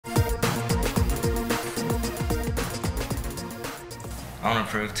I want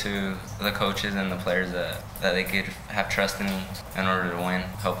to prove to the coaches and the players that they could have trust in me in order to win,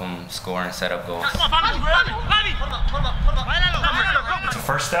 help them score and set up goals. It's a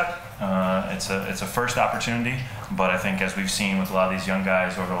first step. It's a first opportunity, but I think as we've seen with a lot of these young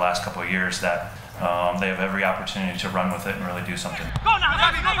guys over the last couple of years that they have every opportunity to run with it and really do something.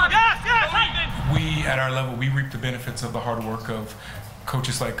 We, at our level, we reap the benefits of the hard work of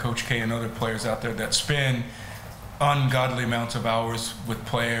coaches like Coach K and other players out there that spend ungodly amounts of hours with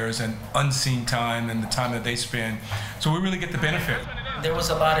players and unseen time and the time that they spend. So we really get the benefit. There was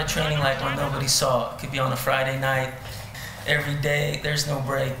a lot of training like when nobody saw. It could be on a Friday night, every day. There's no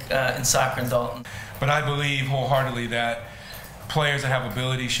break in soccer in Dalton. But I believe wholeheartedly that players that have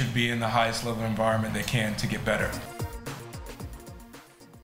ability should be in the highest level environment they can to get better.